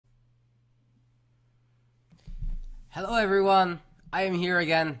Hello everyone, I am here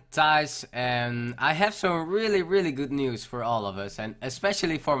again, Thijs, and I have some really good news for all of us, and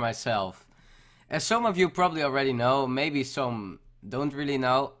especially for myself. As some of you probably already know, maybe some don't really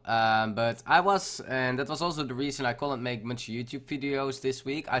know, but and that was also the reason I couldn't make much YouTube videos this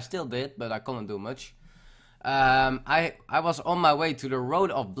week. I still did, but I couldn't do much. I was on my way to the road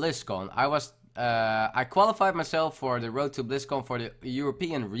of BlizzCon. I qualified myself for the road to BlizzCon for the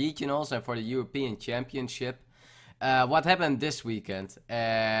European regionals and for the European Championship. What happened this weekend,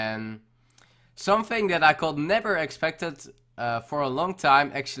 and something that I could never expected for a long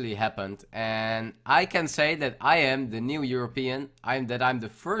time actually happened, and I can say that I am the new European. I'm the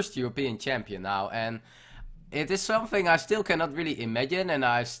first European champion now, and it is something I still cannot really imagine, and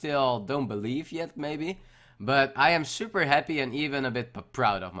I still don't believe yet, maybe. But I am super happy and even a bit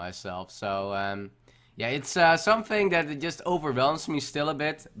proud of myself. So yeah, it's something that it just overwhelms me still a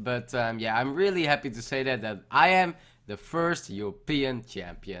bit. But yeah, I'm really happy to say that I am the first European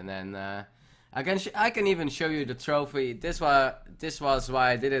champion, and I can even show you the trophy. This was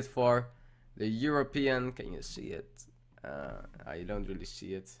why I did it for the European. Can you see it? You don't really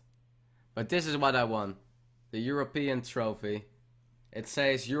see it, but this is what I won: the European trophy. It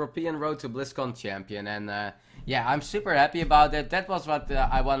says European Road to BlizzCon Champion, and yeah, I'm super happy about it. That was what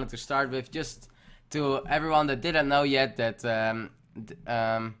I wanted to start with, just to everyone that didn't know yet that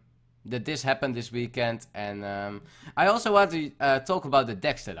that this happened this weekend. And I also want to talk about the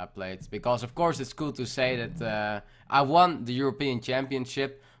decks that I played, because of course it's cool to say that I won the European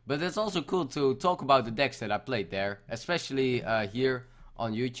Championship, but it's also cool to talk about the decks that I played there, especially here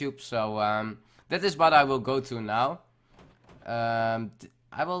on YouTube. So that is what I will go to now.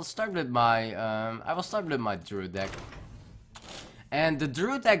 I will start with my Druid deck, and the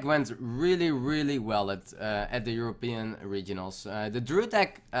Druid deck went really well at the European regionals. The Druid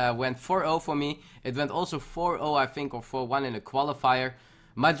deck went 4-0 for me. It went also 4-0, I think, or 4-1 in the qualifier.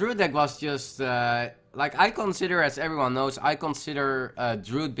 My Druid deck was just like, I consider, as everyone knows, I consider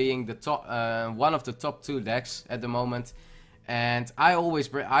Druid being the top, one of the top 2 decks at the moment. And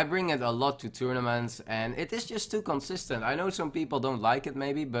I bring it a lot to tournaments, and it is just too consistent. I know some people don't like it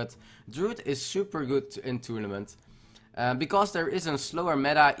maybe, but Druid is super good in tournament. Because there is a slower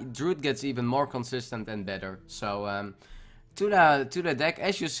meta, Druid gets even more consistent and better. So to the deck,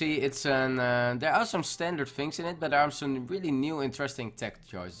 as you see, it's there are some standard things in it, but there are some really new interesting tech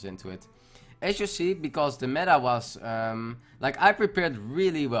choices into it. As you see, because the meta was like, I prepared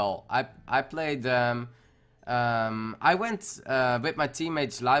really well. I played. I went with my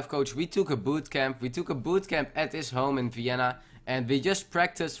teammates, live coach. We took a boot camp. We took a boot camp at his home in Vienna, and we just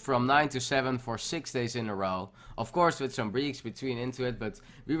practiced from 9 to 7 for 6 days in a row. Of course, with some breaks between into it, but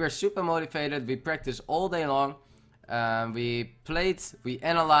we were super motivated. We practiced all day long. We played, we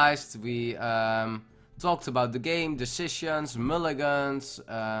analyzed, we talked about the game, decisions, mulligans,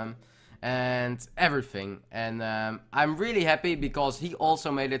 and everything. And I'm really happy because he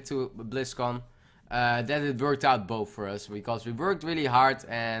also made it to BlizzCon. That it worked out both for us, because we worked really hard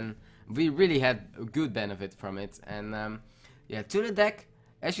and we really had a good benefit from it. And yeah, to the deck,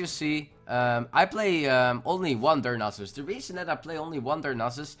 as you see, I play only one Darnassus. The reason that I play only one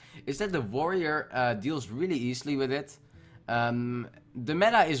Darnassus is that the warrior deals really easily with it. The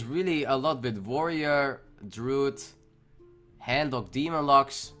meta is really a lot with warrior, druid, handlock, demon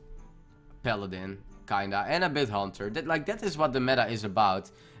locks, paladin, kinda, and a bit hunter. That is what the meta is about.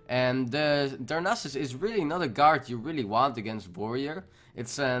 And the Darnassus is really not a guard you really want against warrior.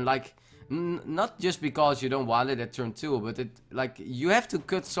 It's like, not just because you don't want it at turn 2, but you have to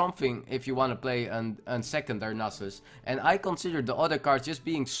cut something if you want to play a second Darnassus. And I consider the other cards just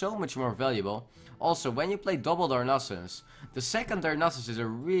being so much more valuable. Also, when you play double Darnassus, the second Darnassus is a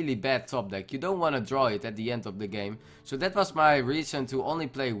really bad top deck. You don't want to draw it at the end of the game. So that was my reason to only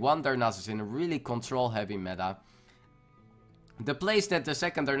play one Darnassus in a really control heavy meta. The place that the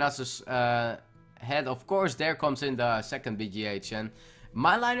second Darnassus had, of course, there comes in the second BGH, and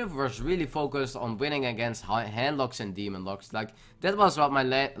my lineup was really focused on winning against handlocks and demon locks. Like, that was what my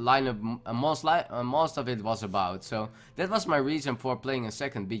lineup, most of it was about. So that was my reason for playing a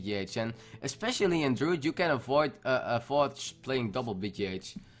second BGH, and especially in Druid, you can avoid playing double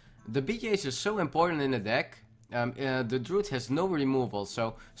BGH. The BGH is so important in the deck. The Druid has no removal,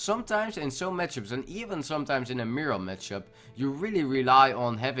 so sometimes in some matchups, and even sometimes in a mirror matchup, you really rely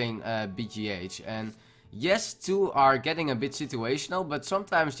on having BGH. And yes, 2 are getting a bit situational, but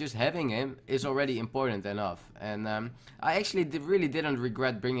sometimes just having him is already important enough. And I actually really didn't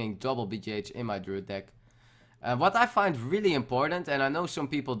regret bringing double BGH in my Druid deck. What I find really important, and I know some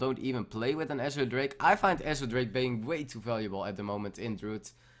people don't even play with an Ezreal Drake, I find Ezreal Drake being way too valuable at the moment in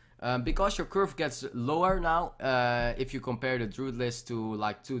Druid. Because your curve gets lower now, if you compare the Druid list to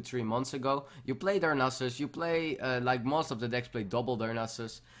like 2-3 months ago, you play Darnassus, you play, like most of the decks play double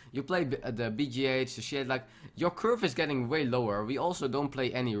Darnassus, you play the BGH, the shit, like, your curve is getting way lower. We also don't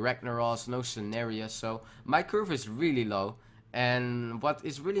play any Ragnaros, no Scenarios, so my curve is really low. And what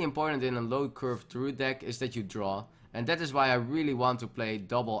is really important in a low curve Druid deck is that you draw. And that is why I really want to play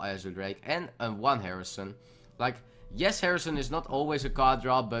double Azure Drake and one Harrison. Like, yes, Harrison is not always a card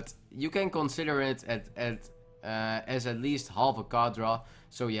draw, but you can consider it as at least half a card draw.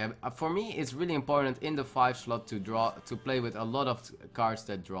 So yeah, for me it's really important in the 5 slot to play with a lot of cards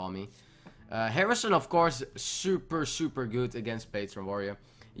that draw me. Harrison, of course, super good against Patron Warrior.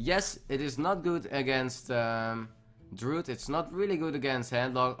 Yes, it is not good against Druid. It's not really good against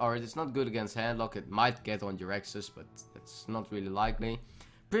Handlock, or it's not good against Handlock. It might get on your Axis, but it's not really likely.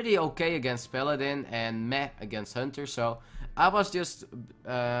 Pretty okay against Paladin and meh against Hunter. So I was just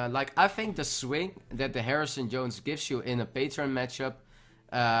like, I think the swing that the Harrison Jones gives you in a Patron matchup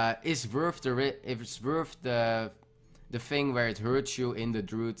is worth the thing where it hurts you in the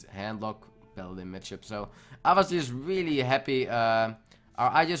Druid Handlock Paladin matchup. So I was just really happy.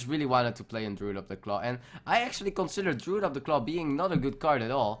 I just really wanted to play in Druid of the Claw, and I actually considered Druid of the Claw being not a good card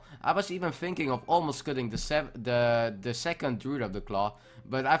at all. I was even thinking of almost cutting the second Druid of the Claw,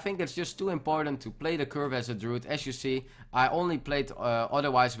 but I think it's just too important to play the curve as a Druid. As you see, I only played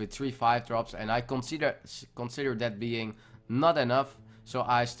otherwise with 3 5-drops, and I consider that being not enough, so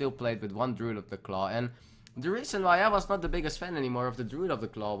I still played with 1 Druid of the Claw. And the reason why I was not the biggest fan anymore of the Druid of the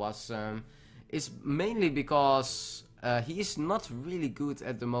Claw was is mainly because he is not really good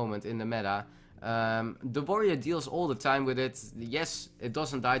at the moment in the meta. The Warrior deals all the time with it. Yes, it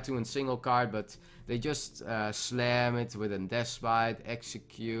doesn't die to a single card, but they just slam it with a Despite,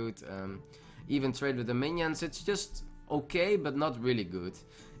 Execute, even trade with the minions. It's just okay, but not really good.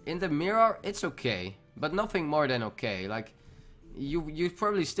 In the mirror, it's okay, but nothing more than okay. Like, you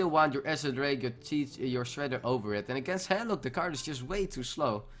probably still want your Acid Drake, your Shredder over it. And against Handlock, the card is just way too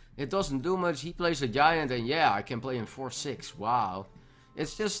slow. It doesn't do much. He plays a Giant, and yeah, I can play in 4-6. Wow.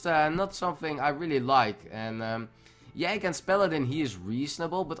 It's just not something I really like. And yeah, against Paladin, he is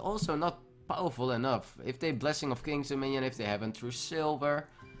reasonable, but also not powerful enough. If they Blessing of Kings a minion, if they haven't through Silver,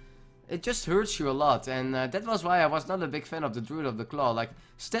 it just hurts you a lot. And that was why I was not a big fan of the Druid of the Claw. Like,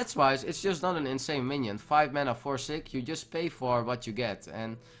 stats-wise, it's just not an insane minion. 5 mana, 4-6, you just pay for what you get.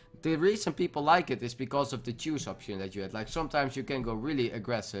 And the reason people like it is because of the choose option that you had. Like, sometimes you can go really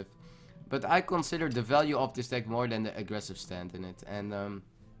aggressive. But I consider the value of this deck more than the aggressive stand in it. And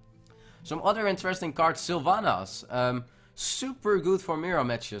some other interesting cards, Sylvanas. Super good for mirror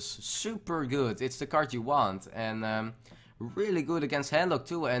matches. Super good. It's the card you want. And really good against Handlock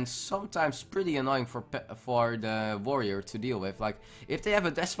too. And sometimes pretty annoying for the Warrior to deal with. Like, if they have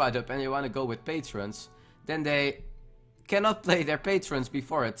a Despite up and they want to go with Patrons, then they cannot play their Patrons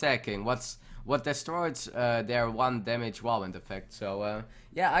before attacking. What destroys their 1 damage Wallwind effect. So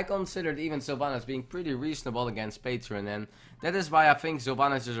yeah, I considered even Sylvanas being pretty reasonable against Patron, and that is why I think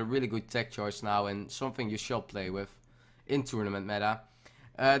Sylvanas is a really good tech choice now and something you shall play with in tournament meta.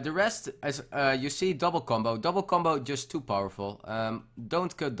 The rest, as you see, double combo. Double combo just too powerful.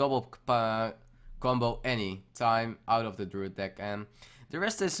 Don't cut double combo any time out of the Druid deck. And the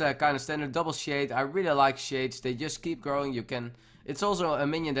rest is kind of standard. Double Shade. I really like Shades. They just keep growing. You can. It's also a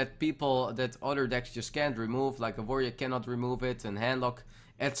minion that other decks just can't remove. Like a Warrior cannot remove it, and Handlock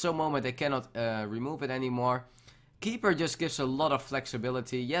at some moment they cannot remove it anymore. Keeper just gives a lot of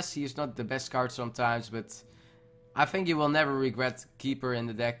flexibility. Yes, he's not the best card sometimes, but I think you will never regret Keeper in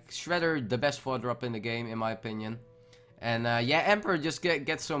the deck. Shredder, the best 4-drop in the game, in my opinion. And yeah, Emperor just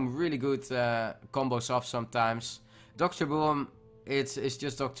gets some really good combos off sometimes. Dr. Boom, it's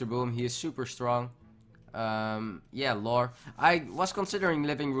just Dr. Boom. He is super strong. Yeah, lore. I was considering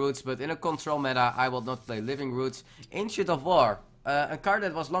Living Roots, but in a control meta, I will not play Living Roots. Ancient of War, a card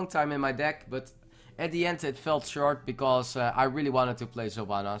that was long time in my deck, but at the end it felt short because I really wanted to play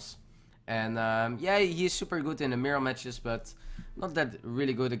Sylvanas. And yeah, he's super good in the mirror matches, but not that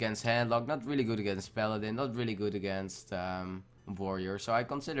really good against Handlock, not really good against Paladin, not really good against Warrior, so I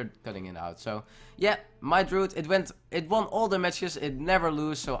considered cutting it out. So yeah, my Druid, it won all the matches, it never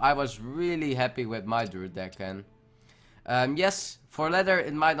lose, so I was really happy with my Druid deck. And yes, for ladder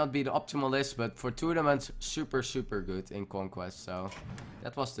it might not be the optimal list, but for tournaments super good in Conquest. So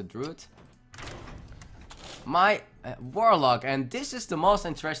that was the Druid. My Warlock, and this is the most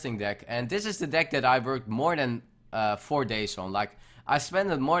interesting deck, and this is the deck that I worked more than 4 days on. Like, I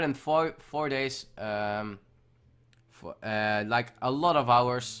spent more than four days like a lot of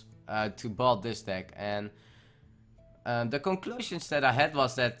hours to build this deck. And The conclusions that I had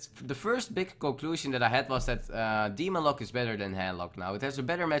was that the first big conclusion that I had was that Demon Lock is better than Handlock now. It has a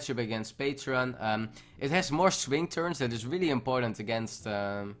better matchup against Patron. It has more swing turns that is really important against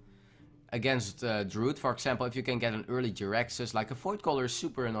Druid. For example, if you can get an early Jiraxus, like a Void Caller is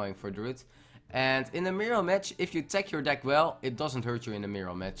super annoying for Druid. And in a mirror match, if you tech your deck well, it doesn't hurt you in a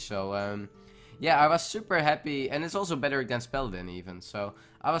mirror match. So yeah, I was super happy, and it's also better against Paladin even. So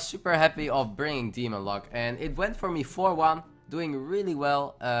I was super happy of bringing Demon Lock, and it went for me 4-1, doing really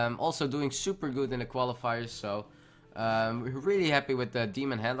well. Also doing super good in the qualifiers. So really happy with the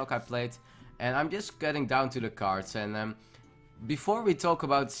Demon Handlock I played. And I'm just getting down to the cards. And before we talk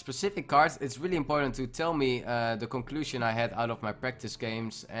about specific cards, it's really important to tell me the conclusion I had out of my practice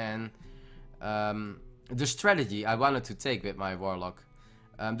games and the strategy I wanted to take with my Warlock.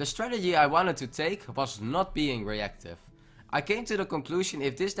 The strategy I wanted to take was not being reactive. I came to the conclusion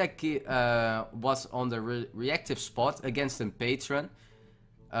if this deck was on the reactive spot against a Patron,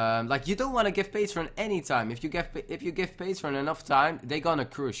 like you don't want to give Patron any time. If you give Patron enough time, they're gonna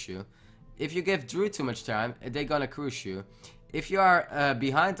crush you. If you give Druid too much time, they're gonna crush you. If you are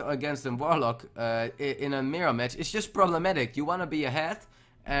behind against a Warlock in a mirror match, it's just problematic. You want to be ahead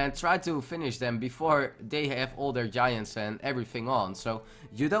and try to finish them before they have all their giants and everything on. So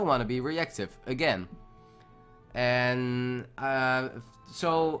you don't want to be reactive again. And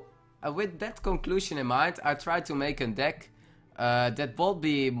with that conclusion in mind, I tried to make a deck that will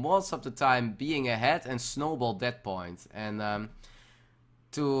be most of the time being ahead and snowball that point. And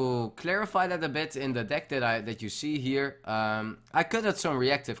to clarify that a bit in the deck that you see here, I cut out some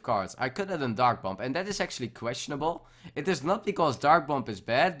reactive cards. I cut out a Dark Bomb, and that is actually questionable. It is not because Dark Bomb is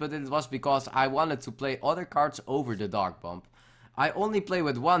bad, but it was because I wanted to play other cards over the Dark Bomb. I only play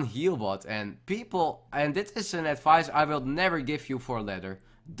with one heal bot, and this is an advice I will never give you for ladder.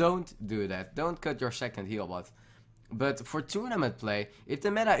 Don't do that. Don't cut your second heal bot. But for tournament play, if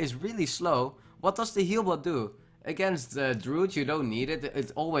the meta is really slow, what does the heal bot do? Against Druid, you don't need it.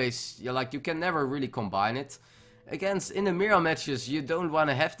 It's always, you can never really combine it. In the mirror matches, you don't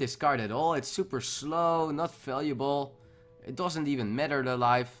want to have this card at all. It's super slow, not valuable. It doesn't even matter, the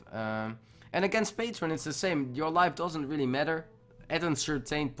life. And against Patron, it's the same. Your life doesn't really matter at a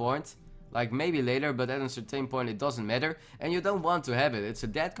certain point. Like maybe later, but at a certain point it doesn't matter. And you don't want to have it. It's a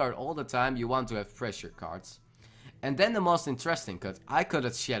dead card all the time. You want to have pressure cards. And then the most interesting cut. I cut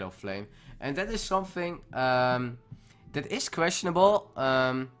at Shadow Flame. And that is something that is questionable.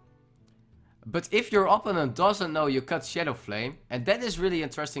 But if your opponent doesn't know you cut Shadow Flame, and that is really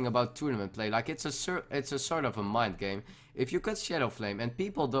interesting about tournament play. Like it's a sort of a mind game. If you cut Shadow Flame and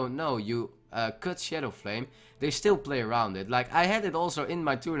people don't know you cut Shadow Flame, they still play around it. Like I had it also in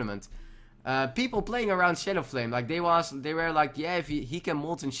my tournament. People playing around Shadow Flame, like they were like, yeah, if he can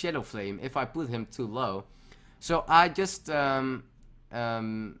Molten Shadow Flame if I put him too low. So I just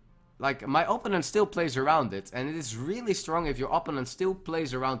like my opponent still plays around it, and it is really strong if your opponent still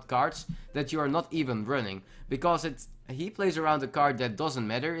plays around cards that you are not even running, because he plays around a card that doesn't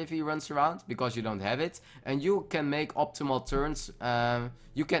matter if he runs around because you don't have it, and you can make optimal turns.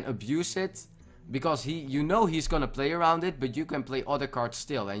 You can abuse it because he's gonna play around it, but you can play other cards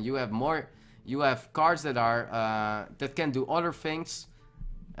still, and you have cards that are that can do other things.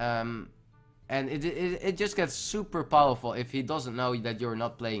 And it just gets super powerful if he doesn't know that you're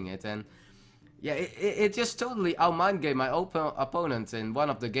not playing it. And yeah, it just totally outmind game my opponent in one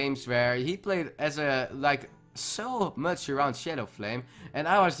of the games where he played as so much around Shadow Flame, and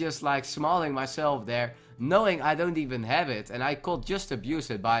I was just like smiling myself there, knowing I don't even have it, and I could just abuse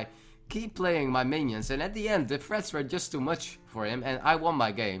it by keep playing my minions. And at the end, the threats were just too much for him, and I won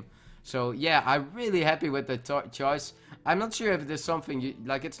my game. So yeah, I'm really happy with the choice. I'm not sure if it is something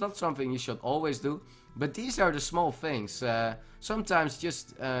it's not something you should always do, but these are the small things. Sometimes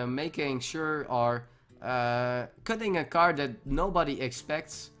just making sure or cutting a card that nobody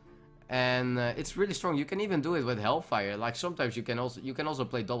expects, and it's really strong. You can even do it with Hellfire. Like sometimes you can also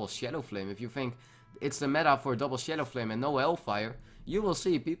play double Shadow Flame if you think it's the meta for double Shadow Flame and no Hellfire. You will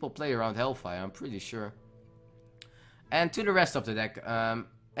see people play around Hellfire, I'm pretty sure. And to the rest of the deck.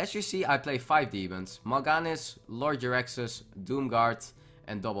 As you see, I play 5 demons: Mal'Ganis, Lord Jiraxus, Doomguard,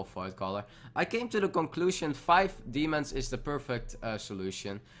 and double Void Caller. I came to the conclusion 5 demons is the perfect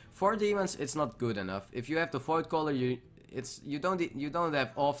solution. 4 demons, it's not good enough. If you have the Void Caller, you don't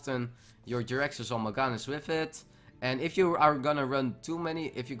have often your Jiraxus or Mal'Ganis with it. And if you are gonna run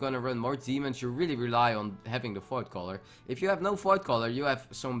if you're gonna run more demons, you really rely on having the Void Caller. If you have no Void Caller, you have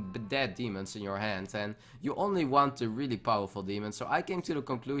some dead demons in your hand, and you only want the really powerful demons. So I came to the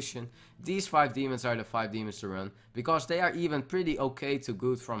conclusion, these 5 demons are the 5 demons to run, because they are even pretty okay to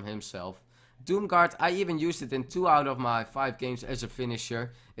good from himself. Doomguard, I even used it in 2 out of my 5 games as a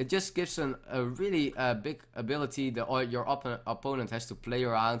finisher. It just gives a really big ability that your opponent has to play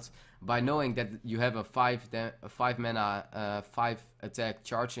around by knowing that you have a 5 mana 5 attack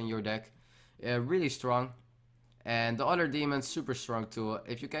charge in your deck. Really strong. And the other demons, super strong too.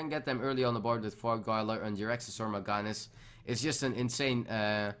 If you can get them early on the board with Vorgoiler and Jiraxis or Maganus, it's just an insane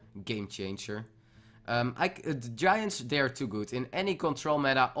game changer. The Giants, they are too good. In any control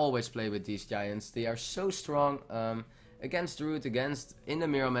meta, always play with these Giants. They are so strong. Against Druid, in the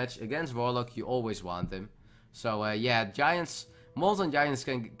mirror match, against Warlock, you always want them. So yeah, Giants, Molten Giants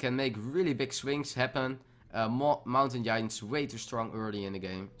can make really big swings happen. Mountain Giants way too strong early in the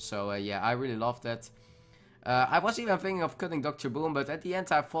game. So yeah, I really love that. I was even thinking of cutting Dr. Boom, but at the end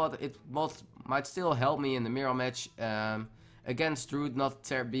I thought it might still help me in the mirror match. Against Druid not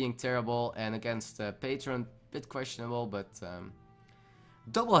being terrible, and against Patron, bit questionable, but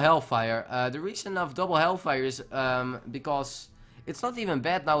double Hellfire. The reason of double Hellfire is because it's not even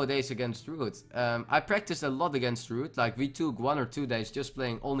bad nowadays against Druid. I practiced a lot against Druid, like we took 1 or 2 days just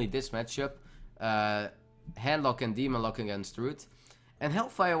playing only this matchup. Handlock and Demon Lock against Druid. And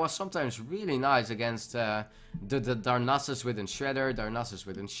Hellfire was sometimes really nice against the Darnassus within Shredder, Darnassus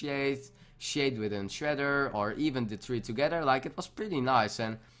within Shade, Shade within Shredder, or even the 3 together. Like, it was pretty nice.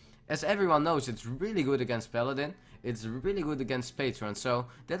 And as everyone knows, it's really good against Paladin. It's really good against Patron. So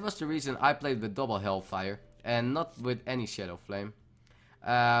that was the reason I played with double Hellfire and not with any Shadow Flame.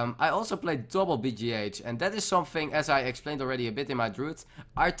 I also played double BGH, and that is something, as I explained already a bit in my Druid,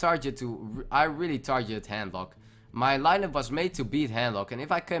 I really targeted Handlock. My lineup was made to beat Handlock, and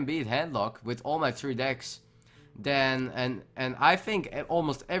if I can beat Handlock with all my 3 decks, then, and I think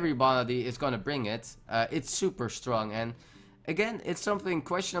almost everybody is gonna bring it, it's super strong. And again, it's something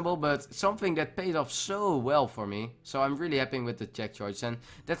questionable, but something that paid off so well for me. So I'm really happy with the check choice, and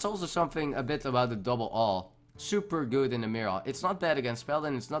that's also something a bit about the double all. Super good in the mirror. It's not bad against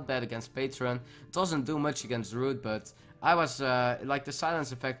Paladin, it's not bad against Patron, doesn't do much against Druid, but I was, like the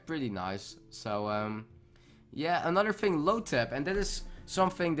silence effect, pretty nice. So, yeah, another thing, low tap, and that is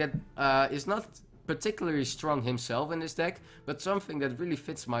something that is not particularly strong himself in this deck, but something that really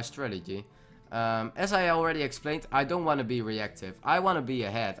fits my strategy. As I already explained, I don't want to be reactive. I want to be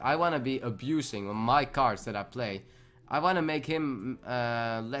ahead. I want to be abusing on my cards that I play. I want to make him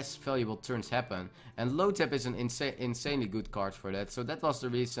less valuable turns happen. And low tap is an insanely good card for that. So that was the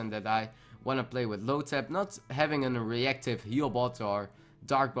reason that I want to play with low tap, not having a reactive heal bot or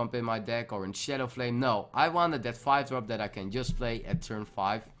Dark Bump in my deck or in Shadow Flame. No, I wanted that 5-drop that I can just play at turn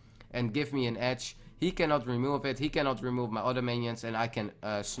 5 and give me an edge. He cannot remove it, he cannot remove my other minions, and I can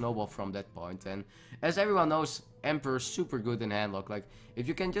snowball from that point. And as everyone knows, Emperor is super good in handlock. Like, if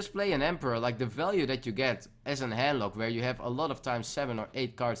you can just play an Emperor, like the value that you get as an handlock, where you have a lot of times 7 or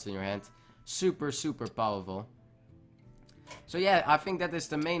 8 cards in your hand, super powerful. So yeah, I think that is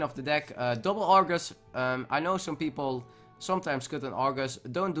the main of the deck. Double Argus, I know some people sometimes cut an Argus.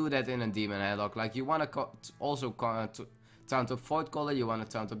 Don't do that in a Demon handlock. Like, you want to also taunt up Void Caller, you want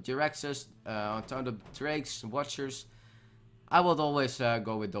to taunt up Jiraxis, taunt up Drakes, Watchers. I would always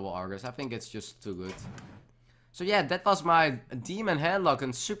go with double Argus. I think it's just too good. So yeah, that was my Demon handlock,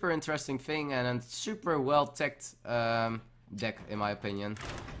 and super interesting thing, and a super well teched deck in my opinion.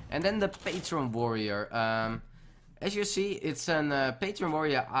 And then the Patron Warrior. As you see, it's an Patron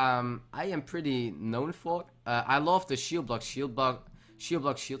Warrior I am pretty known for. I love the Shield Block,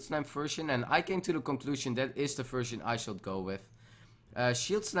 Shield Slam version, and I came to the conclusion that is the version I should go with.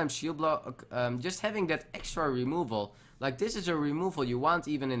 Shield Slam, Shield Block, just having that extra removal. Like, this is a removal you want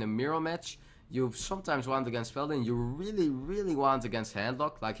even in a mirror match. You sometimes want against Paladin, you really want against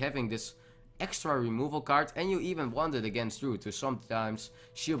Handlock. Like, having this extra removal card, and you even want it against Druid to sometimes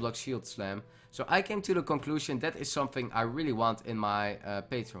Shield Block, Shield Slam. So I came to the conclusion that is something I really want in my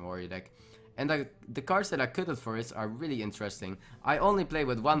Patron Warrior deck. And the cards that I cut it for it are really interesting. I only play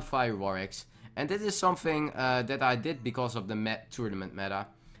with 1 Fire Warx, and this is something that I did because of the tournament meta.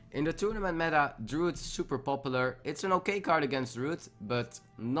 In the tournament meta, Druid is super popular. It's an okay card against Druid, but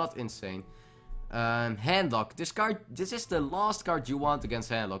not insane. Handlock. This is the last card you want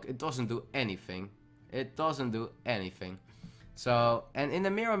against Handlock. It doesn't do anything. It doesn't do anything. So, and in the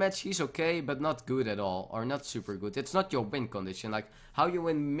mirror match he's okay, but not good at all, or not super good. It's not your win condition. Like, how you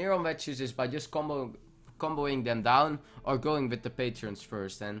win mirror matches is by just comboing them down or going with the patrons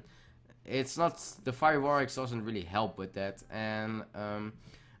first. And it's not, the Fire Warx doesn't really help with that. And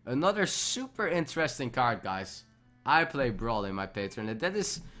another super interesting card, guys. I play Brawl in my patron, and that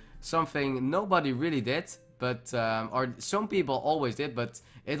is something nobody really did, but or some people always did, but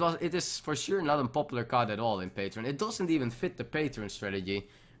it is for sure not a popular card at all in Patron. It doesn't even fit the Patron strategy.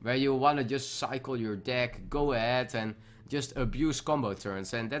 where you want to just cycle your deck, go ahead and just abuse combo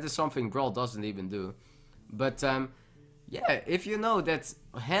turns, and that is something Brawl doesn't even do. But yeah, if you know that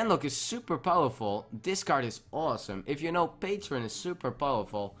Handlock is super powerful, this card is awesome. If you know Patron is super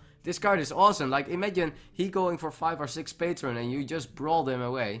powerful, this card is awesome. Like, imagine he going for 5 or 6 Patron and you just brawl them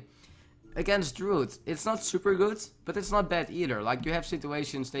away. Against Druid, it's not super good, but it's not bad either. Like, you have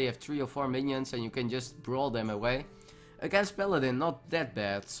situations they have 3 or 4 minions and you can just brawl them away. Against Paladin, not that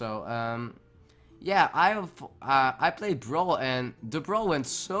bad. So, yeah, I played Brawl and the Brawl went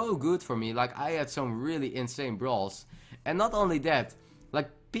so good for me. Like, I had some really insane brawls. And not only that, like,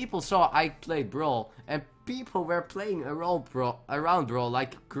 people saw I played Brawl and people were playing around Brawl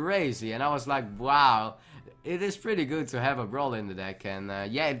like crazy. And I was like, wow, it is pretty good to have a Brawl in the deck. And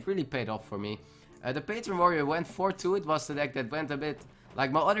yeah, it really paid off for me. The Patron Warrior went 4-2. It was the deck that went a bit...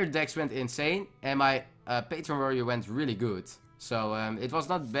 Like, my other decks went insane and my Patron Warrior went really good. So it was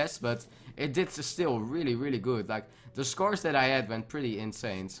not the best, but it did still really, really good. Like, the scores that I had went pretty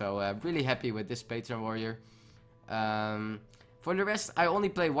insane. So really happy with this Patron Warrior. For the rest, I only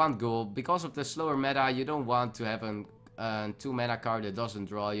play 1 ghoul. Because of the slower meta, you don't want to have a 2 mana card that doesn't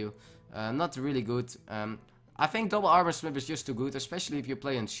draw you. Not really good. I think Double Armor Smith is just too good, especially if you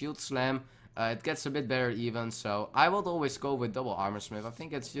play in Shield Slam. It gets a bit better even, so I would always go with Double Armor Smith. I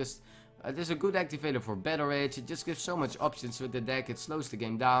think it's just... there's a good activator for Battle Rage. It just gives so much options with the deck. It slows the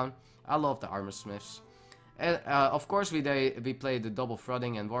game down. I love the Armor Smiths. And, of course, we played the Double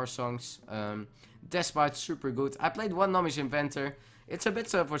Flooding and War Songs. Despite super good. I played 1 Nomish Inventor. It's a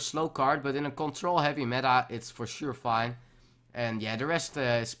bit of a slow card, but in a control heavy meta, it's for sure fine. And yeah, the rest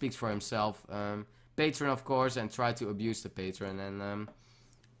speaks for himself. Patron, of course, and try to abuse the Patron. And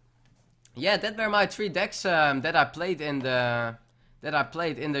yeah, that were my 3 decks that I played in the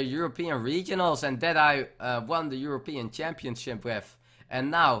European regionals and that I won the European Championship with. And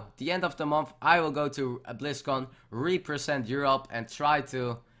now, the end of the month, I will go to BlizzCon, represent Europe and try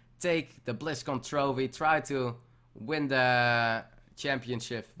to take the BlizzCon trophy, try to win the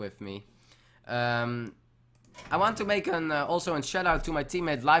championship with me. I want to make also a shout out to my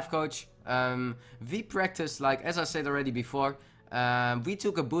teammate Life Coach. We practiced, like as I said already before, we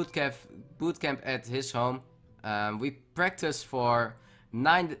took a boot camp at his home. We practiced for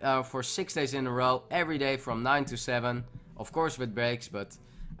 6 days in a row, every day from 9 to 7, of course with breaks, but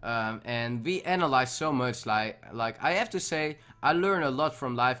and we analyzed so much. Like I have to say, I learned a lot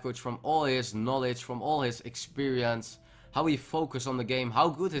from Life Coach, from all his knowledge, from all his experience, how he focused on the game, how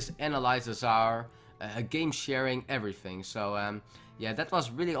good his analyzers are, game sharing, everything. So yeah, that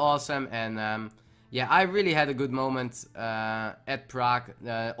was really awesome. And yeah, I really had a good moment at Prague.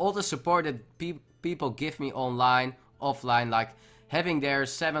 All the support that people give me online, offline, like having there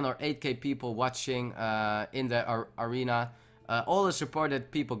 7 or 8k people watching in the arena, all the support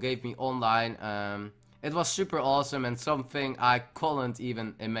that people gave me online, it was super awesome and something I couldn't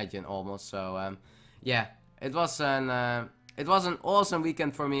even imagine almost. So yeah, it was an awesome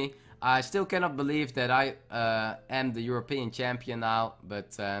weekend for me. I still cannot believe that I am the European champion now,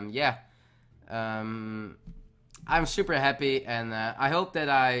 but yeah. I'm super happy, and I hope that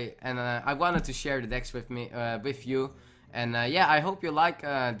I wanted to share the decks with you, and yeah, I hope you like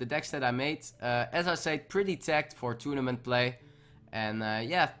the decks that I made. As I said, pretty tagged for tournament play, and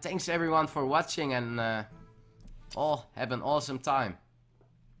yeah, thanks everyone for watching, and all have an awesome time.